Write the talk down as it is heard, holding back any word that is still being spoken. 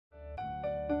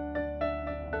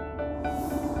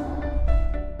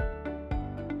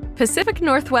Pacific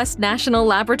Northwest National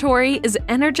Laboratory is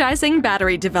energizing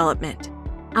battery development.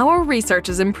 Our research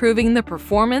is improving the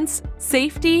performance,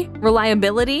 safety,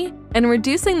 reliability, and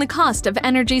reducing the cost of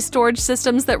energy storage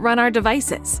systems that run our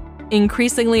devices,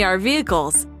 increasingly our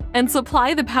vehicles, and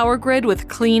supply the power grid with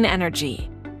clean energy.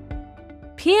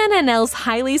 PNNL's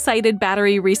highly cited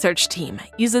battery research team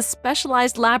uses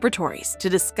specialized laboratories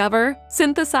to discover,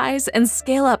 synthesize, and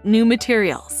scale up new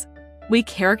materials. We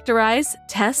characterize,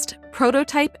 test,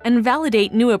 prototype, and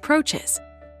validate new approaches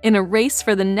in a race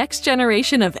for the next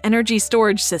generation of energy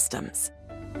storage systems.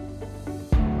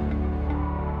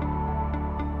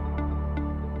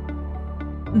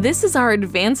 This is our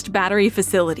Advanced Battery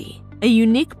Facility, a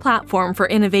unique platform for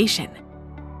innovation.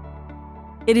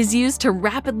 It is used to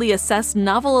rapidly assess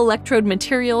novel electrode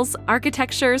materials,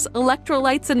 architectures,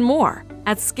 electrolytes, and more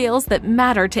at scales that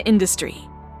matter to industry.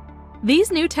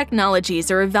 These new technologies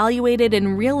are evaluated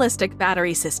in realistic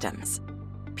battery systems.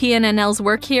 PNNL's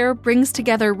work here brings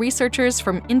together researchers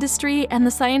from industry and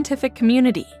the scientific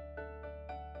community.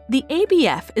 The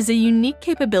ABF is a unique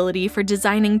capability for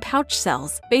designing pouch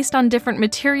cells based on different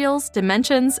materials,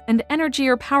 dimensions, and energy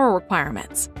or power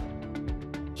requirements.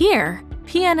 Here,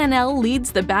 PNNL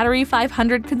leads the Battery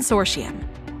 500 Consortium,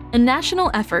 a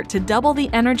national effort to double the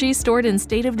energy stored in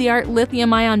state-of-the-art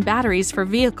lithium-ion batteries for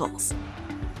vehicles.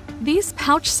 These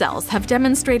pouch cells have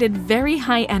demonstrated very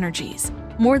high energies,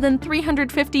 more than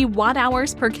 350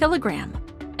 watt-hours per kilogram,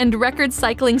 and record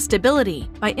cycling stability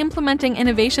by implementing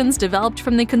innovations developed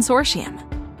from the consortium.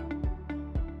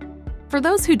 For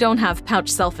those who don't have pouch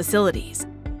cell facilities,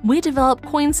 we develop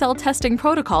coin cell testing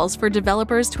protocols for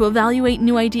developers to evaluate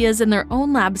new ideas in their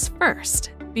own labs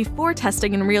first, before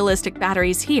testing in realistic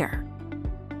batteries here.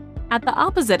 At the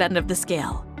opposite end of the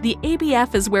scale, the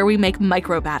ABF is where we make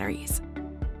microbatteries.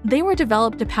 They were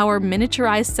developed to power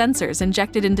miniaturized sensors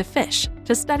injected into fish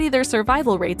to study their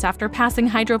survival rates after passing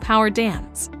hydropower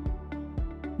dams.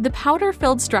 The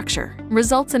powder-filled structure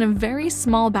results in a very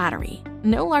small battery,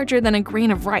 no larger than a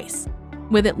grain of rice,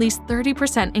 with at least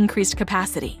 30% increased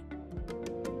capacity.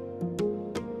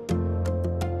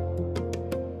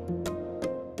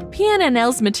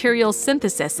 PNNL's materials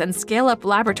synthesis and scale-up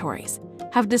laboratories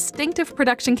have distinctive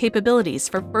production capabilities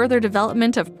for further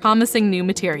development of promising new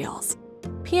materials.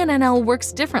 PNNL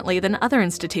works differently than other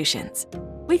institutions.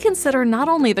 We consider not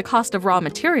only the cost of raw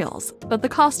materials, but the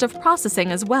cost of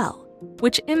processing as well,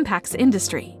 which impacts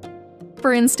industry.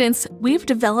 For instance, we've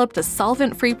developed a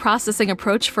solvent-free processing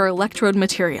approach for electrode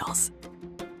materials.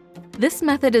 This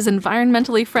method is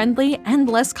environmentally friendly and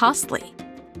less costly.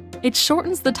 It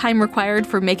shortens the time required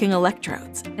for making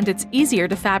electrodes, and it's easier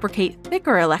to fabricate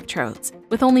thicker electrodes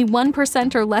with only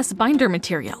 1% or less binder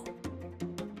material.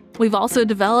 We've also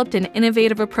developed an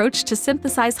innovative approach to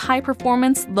synthesize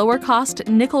high-performance, lower-cost,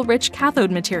 nickel-rich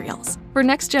cathode materials for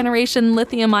next-generation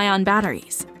lithium-ion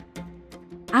batteries.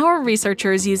 Our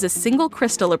researchers use a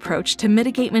single-crystal approach to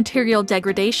mitigate material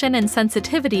degradation and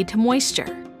sensitivity to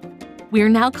moisture. We are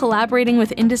now collaborating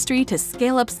with industry to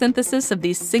scale up synthesis of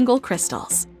these single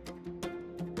crystals.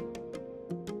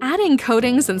 Adding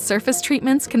coatings and surface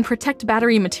treatments can protect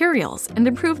battery materials and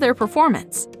improve their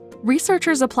performance.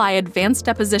 Researchers apply advanced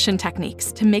deposition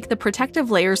techniques to make the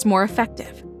protective layers more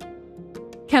effective.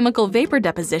 Chemical vapor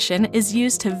deposition is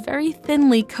used to very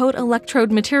thinly coat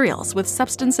electrode materials with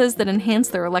substances that enhance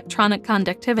their electronic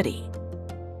conductivity.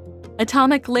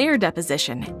 Atomic layer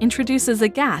deposition introduces a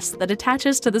gas that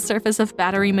attaches to the surface of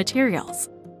battery materials.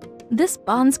 This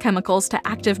bonds chemicals to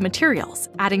active materials,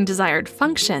 adding desired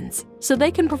functions, so they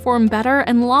can perform better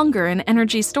and longer in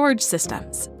energy storage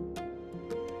systems.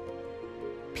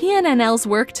 PNNL's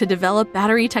work to develop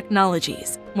battery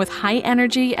technologies with high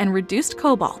energy and reduced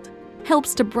cobalt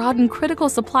helps to broaden critical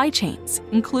supply chains,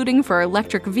 including for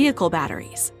electric vehicle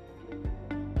batteries.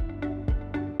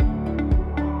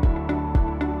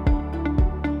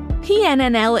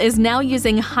 PNNL is now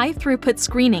using high-throughput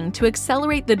screening to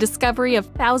accelerate the discovery of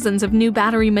thousands of new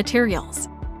battery materials.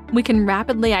 We can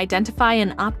rapidly identify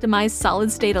and optimize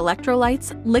solid-state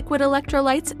electrolytes, liquid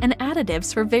electrolytes, and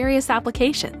additives for various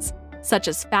applications, such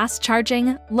as fast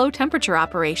charging, low-temperature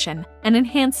operation, and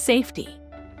enhanced safety.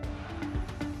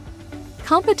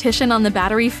 Competition on the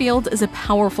battery field is a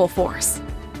powerful force,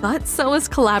 but so is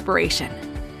collaboration.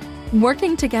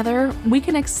 Working together, we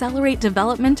can accelerate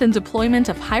development and deployment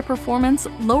of high-performance,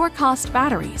 lower-cost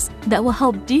batteries that will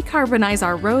help decarbonize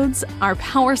our roads, our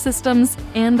power systems,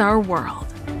 and our world.